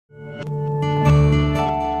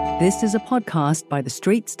This is a podcast by The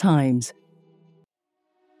Straits Times.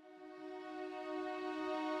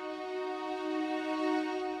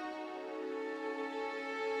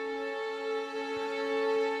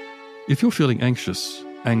 If you're feeling anxious,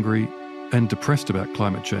 angry, and depressed about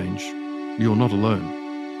climate change, you're not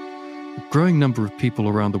alone. A growing number of people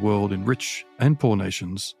around the world in rich and poor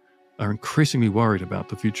nations are increasingly worried about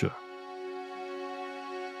the future.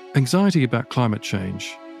 Anxiety about climate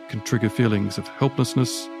change can trigger feelings of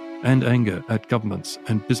helplessness and anger at governments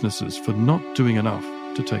and businesses for not doing enough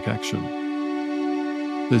to take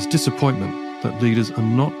action. There's disappointment that leaders are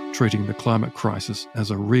not treating the climate crisis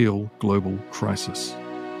as a real global crisis.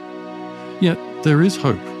 Yet there is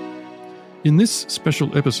hope. In this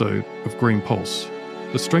special episode of Green Pulse,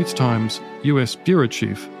 The Straits Times US Bureau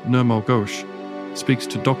Chief Nirmal Ghosh speaks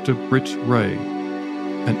to Dr. Britt Wray,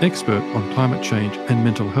 an expert on climate change and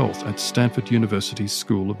mental health at Stanford University's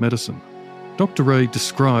School of Medicine. Dr. Wray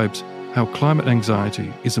describes how climate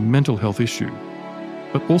anxiety is a mental health issue,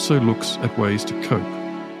 but also looks at ways to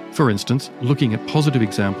cope. For instance, looking at positive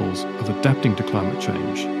examples of adapting to climate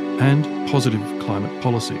change and positive climate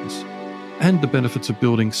policies, and the benefits of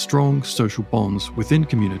building strong social bonds within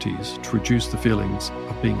communities to reduce the feelings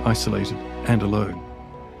of being isolated and alone.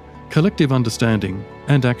 Collective understanding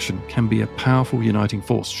and action can be a powerful uniting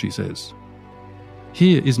force, she says.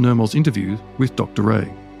 Here is Nirmal's interview with Dr.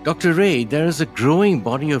 Wray. Dr. Wray, there is a growing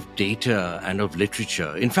body of data and of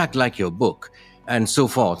literature, in fact, like your book, and so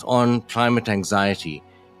forth, on climate anxiety.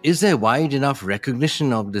 Is there wide enough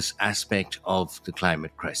recognition of this aspect of the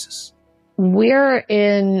climate crisis? We're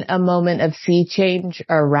in a moment of sea change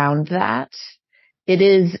around that. It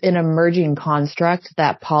is an emerging construct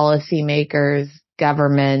that policymakers,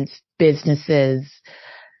 governments, businesses,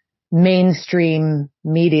 mainstream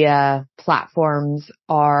media platforms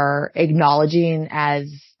are acknowledging as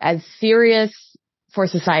serious for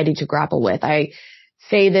society to grapple with. I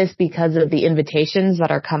say this because of the invitations that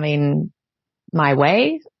are coming my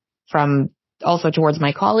way from also towards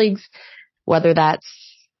my colleagues, whether that's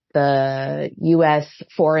the U.S.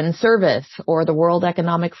 Foreign Service or the World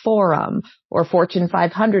Economic Forum or Fortune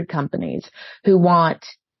 500 companies who want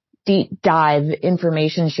deep dive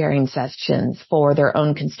information sharing sessions for their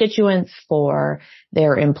own constituents, for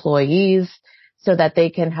their employees, so that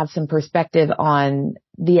they can have some perspective on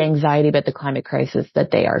the anxiety about the climate crisis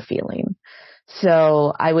that they are feeling.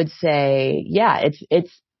 So I would say, yeah,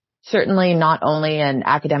 it's certainly not only an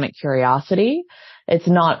academic curiosity. It's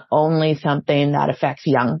not only something that affects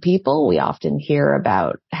young people. We often hear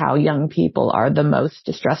about how young people are the most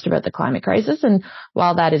distressed about the climate crisis. And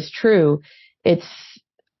while that is true, it's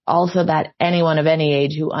also that anyone of any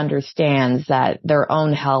age who understands that their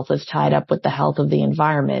own health is tied up with the health of the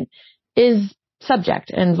environment is subject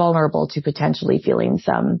and vulnerable to potentially feeling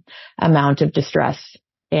some amount of distress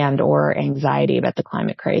and or anxiety about the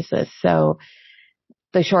climate crisis. So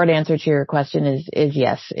the short answer to your question is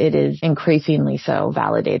yes, it is increasingly so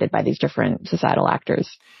validated by these different societal actors.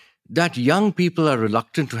 That young people are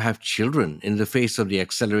reluctant to have children in the face of the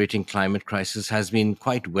accelerating climate crisis has been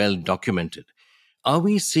quite well documented. Are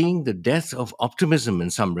we seeing the death of optimism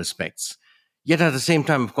in some respects? Yet at the same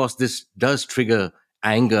time, of course, this does trigger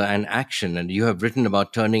anger and action, and you have written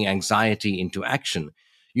about turning anxiety into action.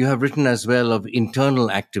 You have written as well of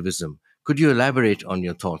internal activism. Could you elaborate on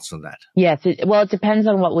your thoughts on that? Yes. It depends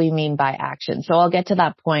on what we mean by action. So I'll get to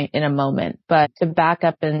that point in a moment. But to back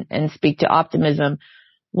up and speak to optimism,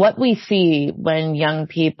 what we see when young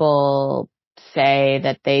people say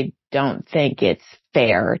that they don't think it's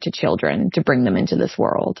fair to children to bring them into this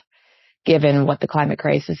world, given what the climate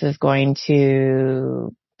crisis is going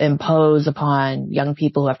to impose upon young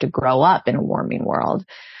people who have to grow up in a warming world,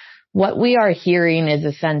 what we are hearing is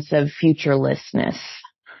a sense of futurelessness,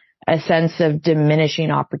 a sense of diminishing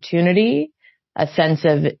opportunity, a sense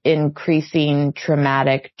of increasing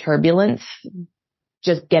traumatic turbulence,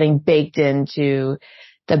 just getting baked into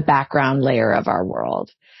the background layer of our world.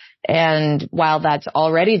 And while that's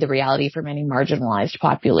already the reality for many marginalized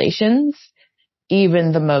populations,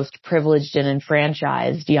 even the most privileged and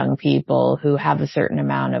enfranchised young people who have a certain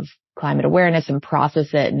amount of climate awareness and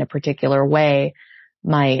process it in a particular way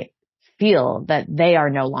might feel that they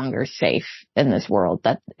are no longer safe in this world,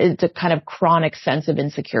 that it's a kind of chronic sense of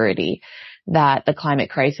insecurity that the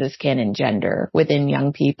climate crisis can engender within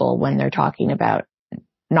young people when they're talking about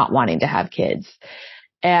not wanting to have kids.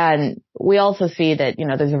 And we also see that,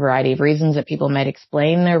 there's a variety of reasons that people might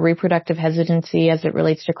explain their reproductive hesitancy as it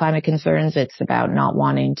relates to climate concerns. It's about not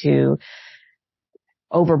wanting to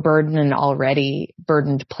overburden an already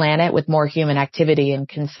burdened planet with more human activity and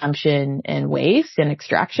consumption and waste and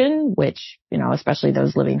extraction, which, especially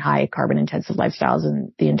those living high carbon intensive lifestyles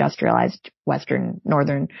in the industrialized Western,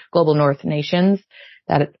 Northern, global North nations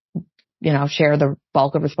that, share the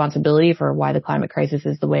bulk of responsibility for why the climate crisis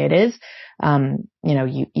is the way it is.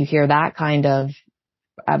 You hear that kind of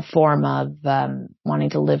a form of wanting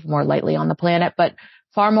to live more lightly on the planet, but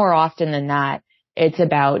far more often than that, it's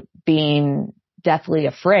about being deathly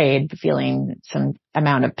afraid, feeling some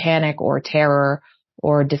amount of panic or terror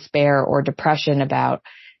or despair or depression about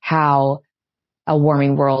how a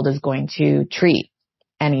warming world is going to treat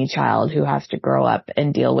any child who has to grow up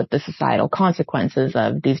and deal with the societal consequences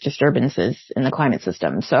of these disturbances in the climate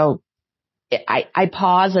system. So I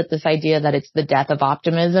pause at this idea that it's the death of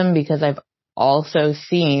optimism, because I've also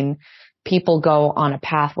seen people go on a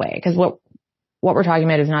pathway, because what we're talking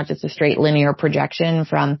about is not just a straight linear projection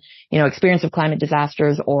from, experience of climate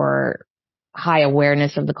disasters or high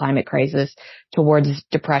awareness of the climate crisis towards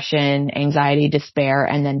depression, anxiety, despair,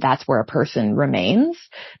 and then that's where a person remains.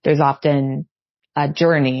 There's often a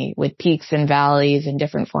journey with peaks and valleys and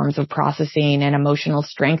different forms of processing and emotional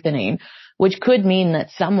strengthening, which could mean that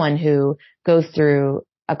someone who goes through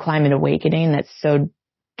a climate awakening that's so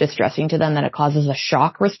distressing to them that it causes a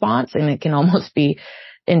shock response and it can almost be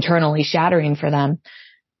internally shattering for them,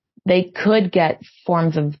 they could get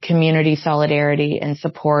forms of community solidarity and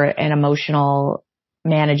support and emotional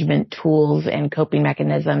management tools and coping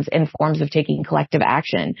mechanisms and forms of taking collective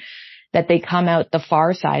action, that they come out the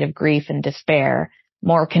far side of grief and despair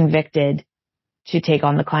more convicted to take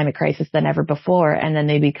on the climate crisis than ever before. And then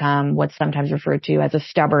they become what's sometimes referred to as a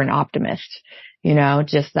stubborn optimist,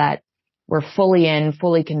 just that we're fully in,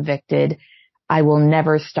 fully convicted. I will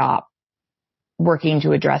never stop working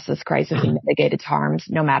to address this crisis and mitigate its harms,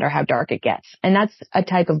 no matter how dark it gets. And that's a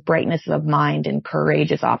type of brightness of mind and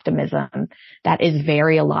courageous optimism that is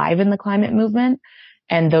very alive in the climate movement.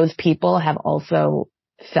 And those people have also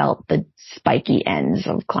felt the spiky ends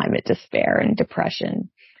of climate despair and depression.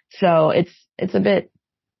 So it's a bit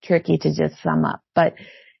tricky to just sum up. But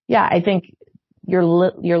yeah, I think your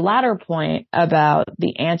latter point about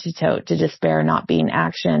the antidote to despair not being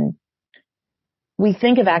action, we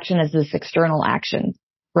think of action as this external action,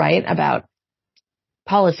 right? About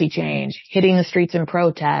policy change, hitting the streets in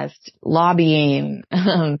protest, lobbying,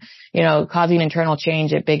 causing internal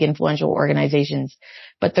change at big influential organizations.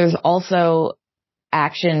 But there's also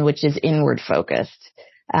action which is inward focused.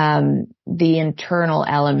 The internal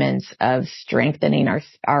elements of strengthening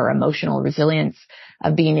our emotional resilience,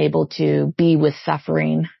 of being able to be with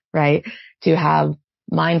suffering, right? To have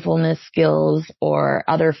mindfulness skills or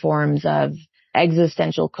other forms of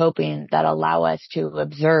existential coping that allow us to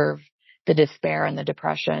observe the despair and the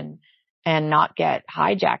depression and not get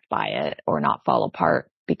hijacked by it or not fall apart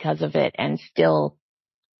because of it, and still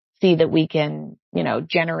see that we can,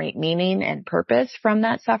 generate meaning and purpose from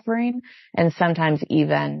that suffering, and sometimes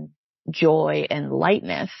even joy and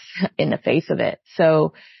lightness in the face of it.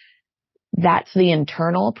 So that's the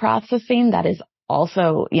internal processing that is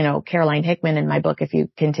also, Caroline Hickman in my book, if you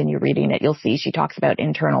continue reading it, you'll see she talks about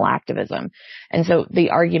internal activism. And so the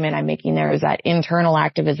argument I'm making there is that internal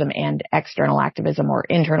activism and external activism, or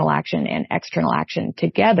internal action and external action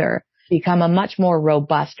together, become a much more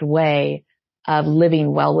robust way of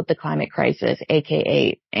living well with the climate crisis,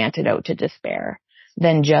 aka antidote to despair,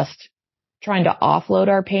 than just trying to offload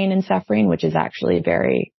our pain and suffering, which is actually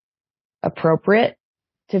very appropriate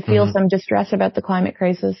to feel some distress about the climate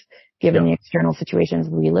crisis, given the external situations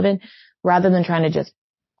we live in, rather than trying to just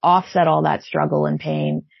offset all that struggle and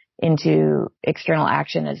pain into external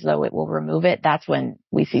action as though it will remove it. That's when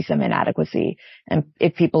we see some inadequacy. And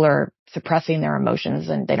if people are suppressing their emotions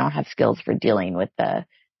and they don't have skills for dealing with the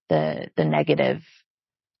negative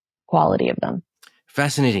quality of them.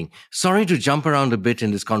 Fascinating. Sorry to jump around a bit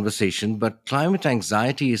in this conversation, but climate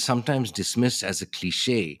anxiety is sometimes dismissed as a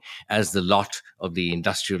cliche, as the lot of the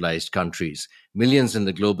industrialized countries. Millions in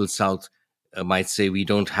the global south might say we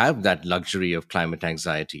don't have that luxury of climate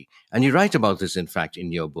anxiety. And you write about this, in fact,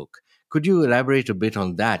 in your book. Could you elaborate a bit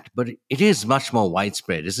on that? But it is much more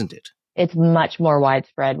widespread, isn't it? It's much more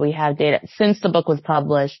widespread. We have data. Since the book was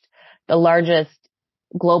published, the largest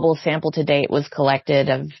global sample to date was collected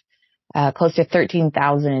of close to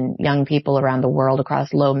 13,000 young people around the world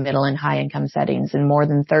across low, middle, and high income settings in more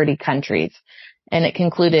than 30 countries. And it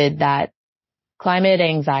concluded that climate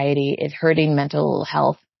anxiety is hurting mental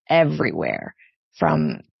health everywhere,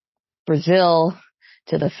 from Brazil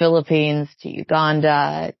to the Philippines to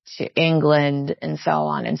Uganda to England and so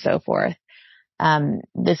on and so forth.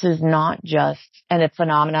 This is not just a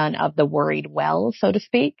phenomenon of the worried well, so to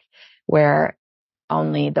speak, where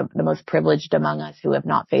only the most privileged among us who have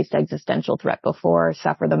not faced existential threat before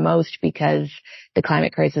suffer the most because the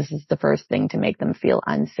climate crisis is the first thing to make them feel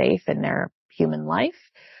unsafe in their human life.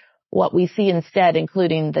 What we see instead,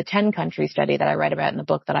 including the 10-country study that I write about in the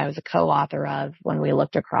book that I was a co-author of when we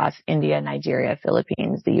looked across India, Nigeria,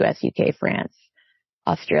 Philippines, the US, UK, France,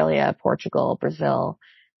 Australia, Portugal, Brazil,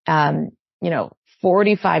 45%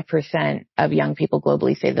 of young people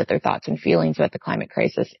globally say that their thoughts and feelings about the climate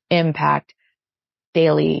crisis impact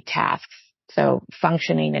daily tasks. So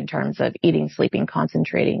functioning in terms of eating, sleeping,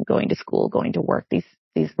 concentrating, going to school, going to work, these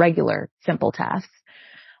regular, simple tasks.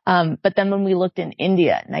 But then when we looked in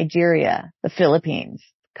India, Nigeria, the Philippines,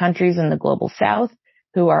 countries in the global south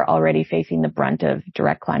who are already facing the brunt of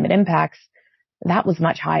direct climate impacts, that was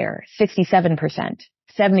much higher, 67%,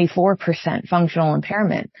 74% functional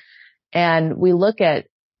impairment. And we look at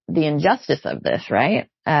the injustice of this, right?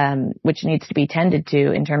 Which needs to be tended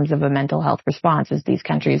to in terms of a mental health response, as these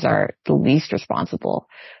countries are the least responsible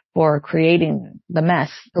for creating the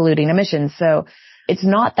mess, polluting emissions. So it's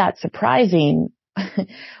not that surprising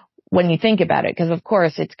when you think about it, because of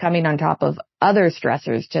course it's coming on top of other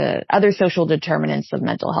stressors to other social determinants of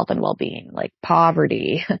mental health and well-being, like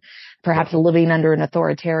poverty, perhaps living under an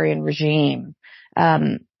authoritarian regime,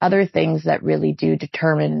 other things that really do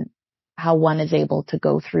determine how one is able to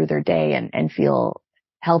go through their day and feel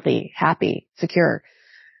healthy, happy, secure.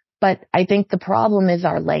 But I think the problem is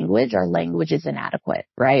our language. Our language is inadequate,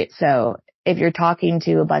 right? So if you're talking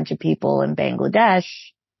to a bunch of people in Bangladesh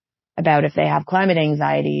about if they have climate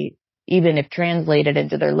anxiety, even if translated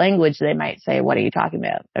into their language, they might say, what are you talking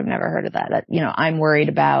about? I've never heard of that. I'm worried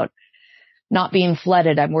about not being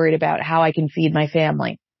flooded. I'm worried about how I can feed my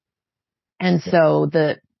family. And so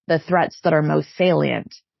the threats that are most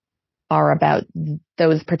salient are about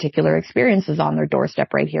those particular experiences on their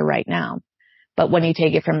doorstep right here, right now. But when you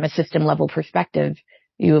take it from a system level perspective,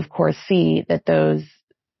 you of course see that those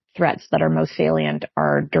threats that are most salient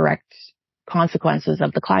are direct consequences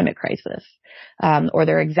of the climate crisis, or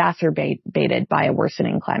they're exacerbated by a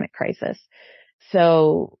worsening climate crisis.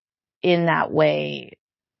 So in that way,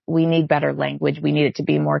 we need better language. We need it to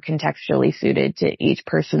be more contextually suited to each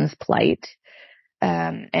person's plight.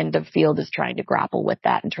 And the field is trying to grapple with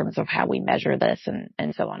that in terms of how we measure this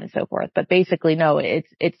and so on and so forth. But basically, no,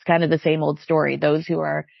 it's kind of the same old story. Those who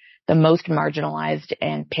are the most marginalized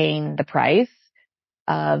and paying the price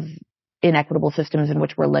of inequitable systems in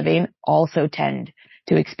which we're living also tend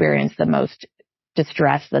to experience the most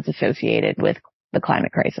distress that's associated with the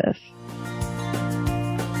climate crisis.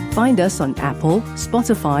 Find us on Apple,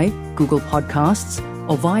 Spotify, Google Podcasts,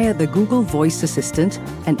 or via the Google Voice Assistant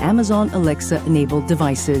and Amazon Alexa-enabled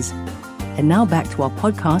devices. And now back to our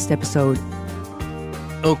podcast episode.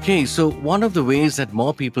 Okay, so one of the ways that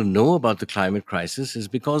more people know about the climate crisis is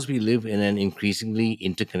because we live in an increasingly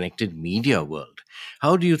interconnected media world.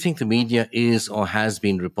 How do you think the media is or has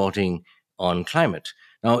been reporting on climate?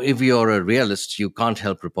 Now, if you're a realist, you can't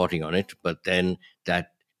help reporting on it, but then that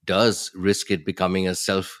does risk it becoming a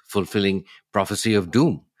self-fulfilling prophecy of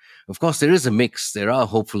doom. Of course, there is a mix. There are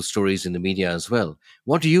hopeful stories in the media as well.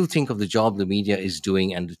 What do you think of the job the media is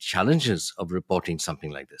doing and the challenges of reporting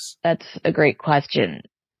something like this? That's a great question.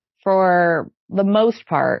 For the most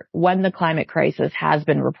part, when the climate crisis has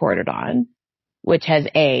been reported on, which has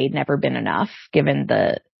never been enough given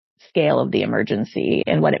the scale of the emergency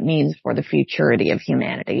and what it means for the futurity of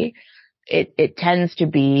humanity, it tends to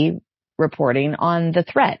be reporting on the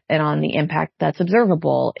threat and on the impact that's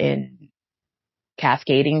observable in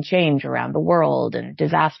cascading change around the world and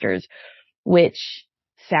disasters, which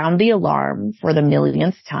sound the alarm for the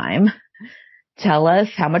millionth time, tell us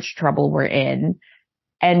how much trouble we're in,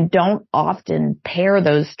 and don't often pair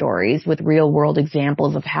those stories with real world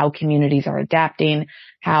examples of how communities are adapting,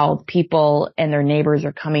 how people and their neighbors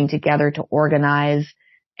are coming together to organize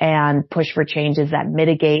and push for changes that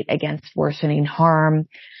mitigate against worsening harm.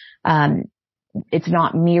 It's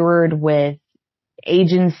not mirrored with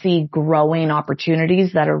agency growing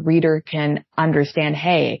opportunities that a reader can understand,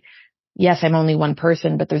 hey, yes, I'm only one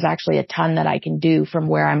person, but there's actually a ton that I can do from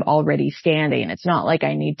where I'm already standing. It's not like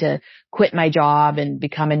I need to quit my job and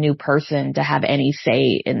become a new person to have any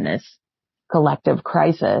say in this collective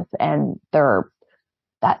crisis. And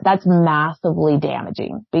that's massively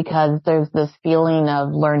damaging because there's this feeling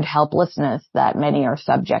of learned helplessness that many are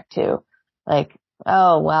subject to. Like,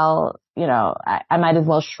 oh, well, I might as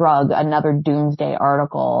well shrug another doomsday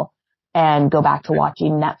article and go back to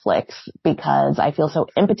watching Netflix because I feel so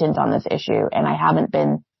impotent on this issue and I haven't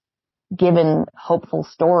been given hopeful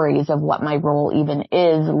stories of what my role even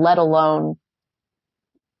is, let alone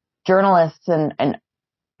journalists and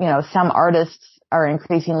some artists are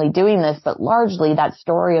increasingly doing this, but largely that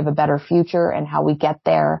story of a better future and how we get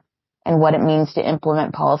there and what it means to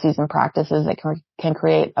implement policies and practices that can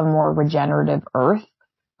create a more regenerative Earth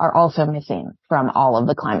are also missing from all of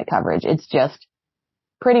the climate coverage. It's just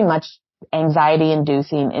pretty much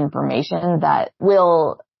anxiety-inducing information that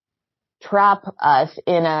will trap us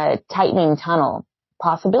in a tightening tunnel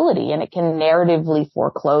possibility, and it can narratively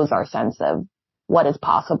foreclose our sense of what is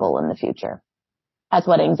possible in the future. That's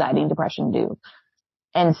what anxiety and depression do.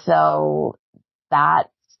 And so that,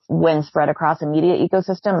 when spread across a media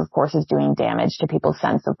ecosystem, of course, is doing damage to people's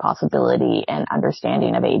sense of possibility and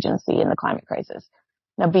understanding of agency in the climate crisis.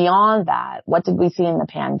 Now, beyond that, what did we see in the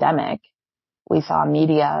pandemic? We saw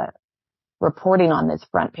media reporting on this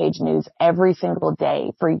front page news every single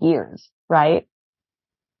day for years, right?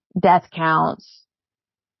 Death counts,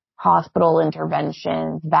 hospital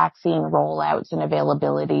interventions, vaccine rollouts and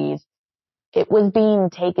availabilities. It was being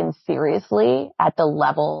taken seriously at the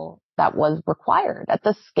level that was required, at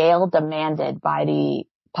the scale demanded by the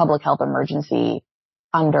public health emergency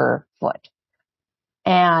underfoot.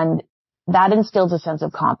 And that instills a sense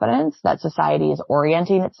of confidence that society is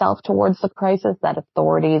orienting itself towards the crisis, that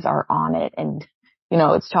authorities are on it, and,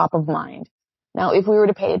 it's top of mind. Now, if we were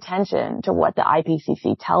to pay attention to what the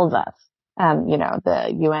IPCC tells us,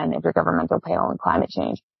 the UN Intergovernmental Panel on Climate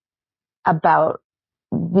Change, about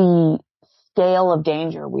the scale of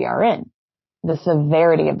danger we are in, the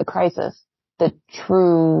severity of the crisis, the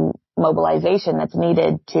true mobilization that's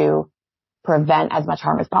needed to prevent as much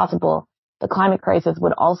harm as possible, the climate crisis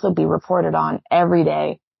would also be reported on every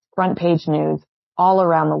day, front page news, all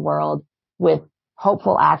around the world, with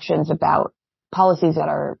hopeful actions about policies that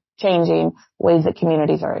are changing, ways that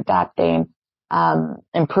communities are adapting,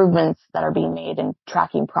 improvements that are being made and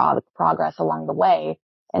tracking progress along the way.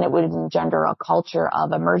 And it would engender a culture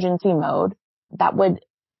of emergency mode that would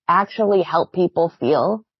actually help people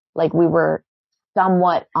feel like we were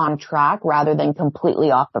somewhat on track rather than completely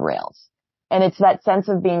off the rails. And it's that sense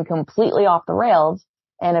of being completely off the rails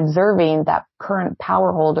and observing that current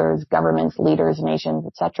power holders, governments, leaders, nations,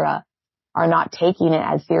 etc., are not taking it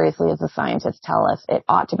as seriously as the scientists tell us it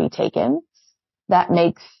ought to be taken. That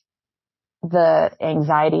makes the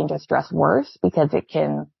anxiety and distress worse, because it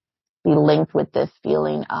can be linked with this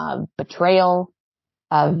feeling of betrayal,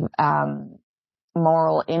 of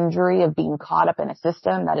moral injury, of being caught up in a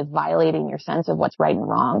system that is violating your sense of what's right and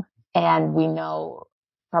wrong. And we know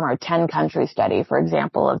from our 10-country study, for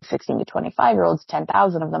example, of 16 to 25-year-olds,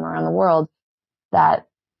 10,000 of them around the world, that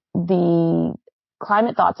the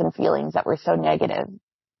climate thoughts and feelings that were so negative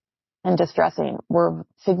and distressing were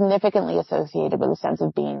significantly associated with a sense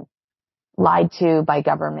of being lied to by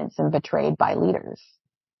governments and betrayed by leaders.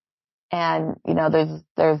 And,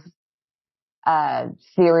 there's a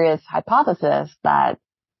serious hypothesis that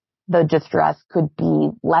the distress could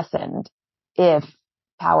be lessened if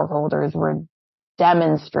power holders were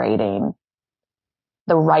demonstrating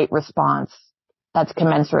the right response that's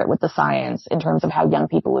commensurate with the science in terms of how young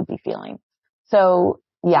people would be feeling. So,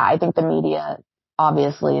 yeah, I think the media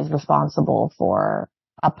obviously is responsible for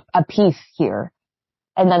a piece here.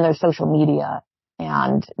 And then there's social media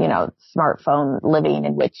and, smartphone living,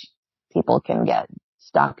 in which people can get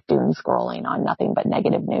stuck doom scrolling on nothing but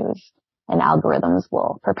negative news, and algorithms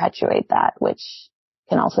will perpetuate that, which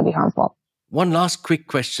can also be harmful. One last quick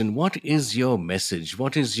question. What is your message?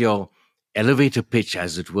 What is your elevator pitch,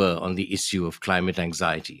 as it were, on the issue of climate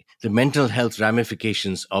anxiety, the mental health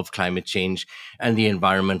ramifications of climate change, and the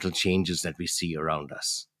environmental changes that we see around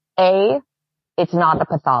us? It's not a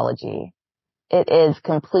pathology. It is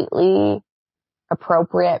completely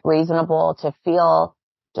appropriate, reasonable to feel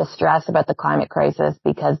distress about the climate crisis,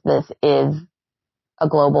 because this is a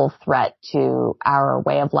global threat to our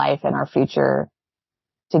way of life and our future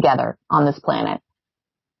together on this planet.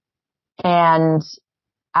 And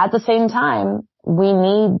at the same time, we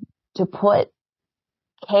need to put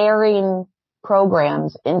caring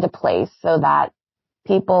programs into place so that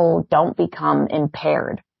people don't become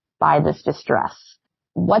impaired by this distress.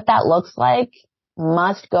 What that looks like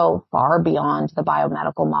must go far beyond the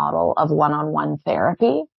biomedical model of one-on-one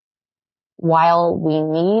therapy. While we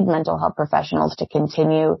need mental health professionals to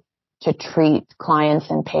continue to treat clients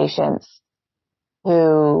and patients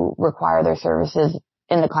who require their services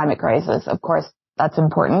in the climate crisis, of course, that's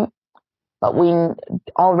important. But we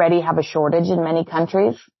already have a shortage in many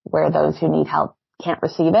countries where those who need help can't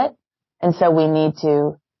receive it. And so we need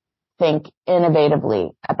to think innovatively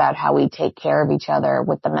about how we take care of each other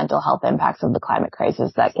with the mental health impacts of the climate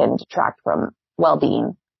crisis that can detract from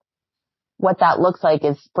well-being. What that looks like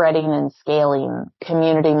is spreading and scaling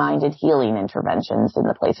community-minded healing interventions in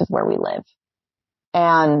the places where we live.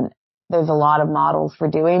 And There's a lot of models for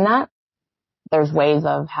doing that. There's ways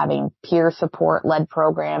of having peer support-led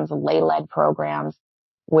programs, lay-led programs,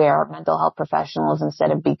 where mental health professionals,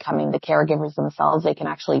 instead of becoming the caregivers themselves, they can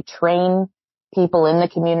actually train people in the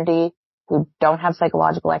community who don't have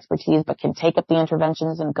psychological expertise but can take up the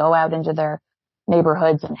interventions and go out into their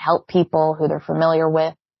neighborhoods and help people who they're familiar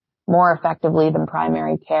with more effectively than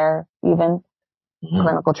primary care even. Mm-hmm.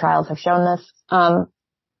 Clinical trials have shown this.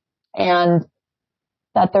 And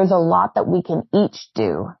that there's a lot that we can each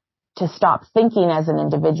do to stop thinking as an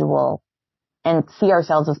individual and see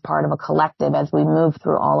ourselves as part of a collective as we move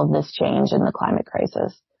through all of this change in the climate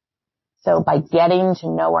crisis. So by getting to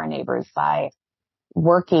know our neighbors, by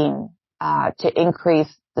working to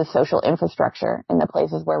increase the social infrastructure in the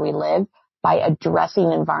places where we live, by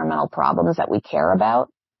addressing environmental problems that we care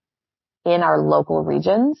about in our local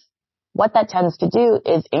regions, what that tends to do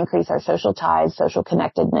is increase our social ties, social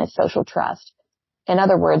connectedness, social trust. In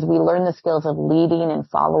other words, we learn the skills of leading and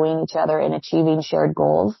following each other and achieving shared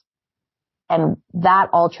goals. And that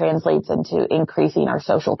all translates into increasing our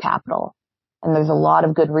social capital. And there's a lot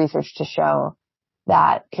of good research to show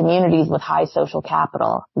that communities with high social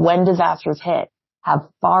capital, when disasters hit, have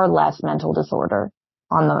far less mental disorder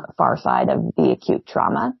on the far side of the acute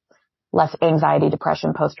trauma, less anxiety,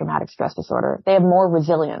 depression, post-traumatic stress disorder. They have more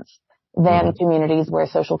resilience than communities where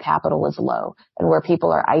social capital is low and where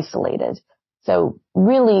people are isolated. So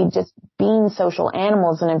really just being social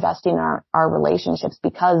animals and investing in our relationships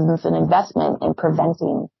becomes an investment in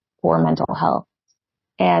preventing poor mental health.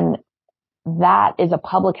 And that is a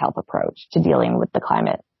public health approach to dealing with the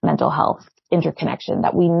climate mental health interconnection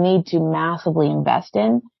that we need to massively invest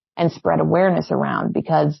in and spread awareness around,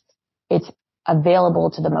 because it's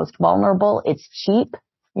available to the most vulnerable. It's cheap,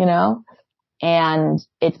 and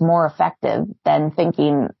it's more effective than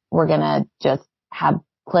thinking we're going to just have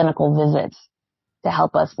clinical visits to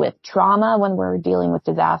help us with trauma when we're dealing with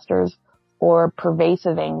disasters, or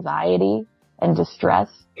pervasive anxiety and distress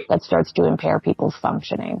that starts to impair people's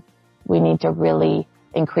functioning. We need to really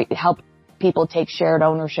help people take shared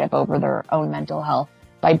ownership over their own mental health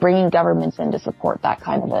by bringing governments in to support that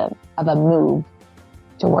kind of a move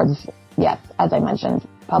towards, yes, as I mentioned,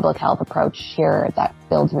 public health approach here that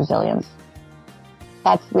builds resilience.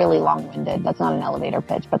 That's really long-winded. That's not an elevator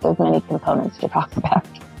pitch, but there's many components to talk about.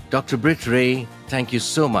 Dr. Britt Ray, thank you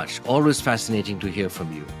so much. Always fascinating to hear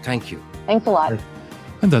from you. Thank you. Thanks a lot.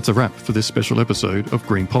 And that's a wrap for this special episode of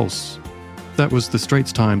Green Pulse. That was the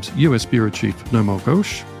Straits Times US Bureau Chief Nomal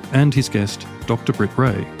Ghosh and his guest, Dr. Britt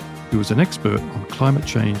Ray, who is an expert on climate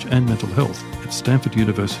change and mental health at Stanford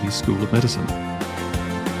University School of Medicine.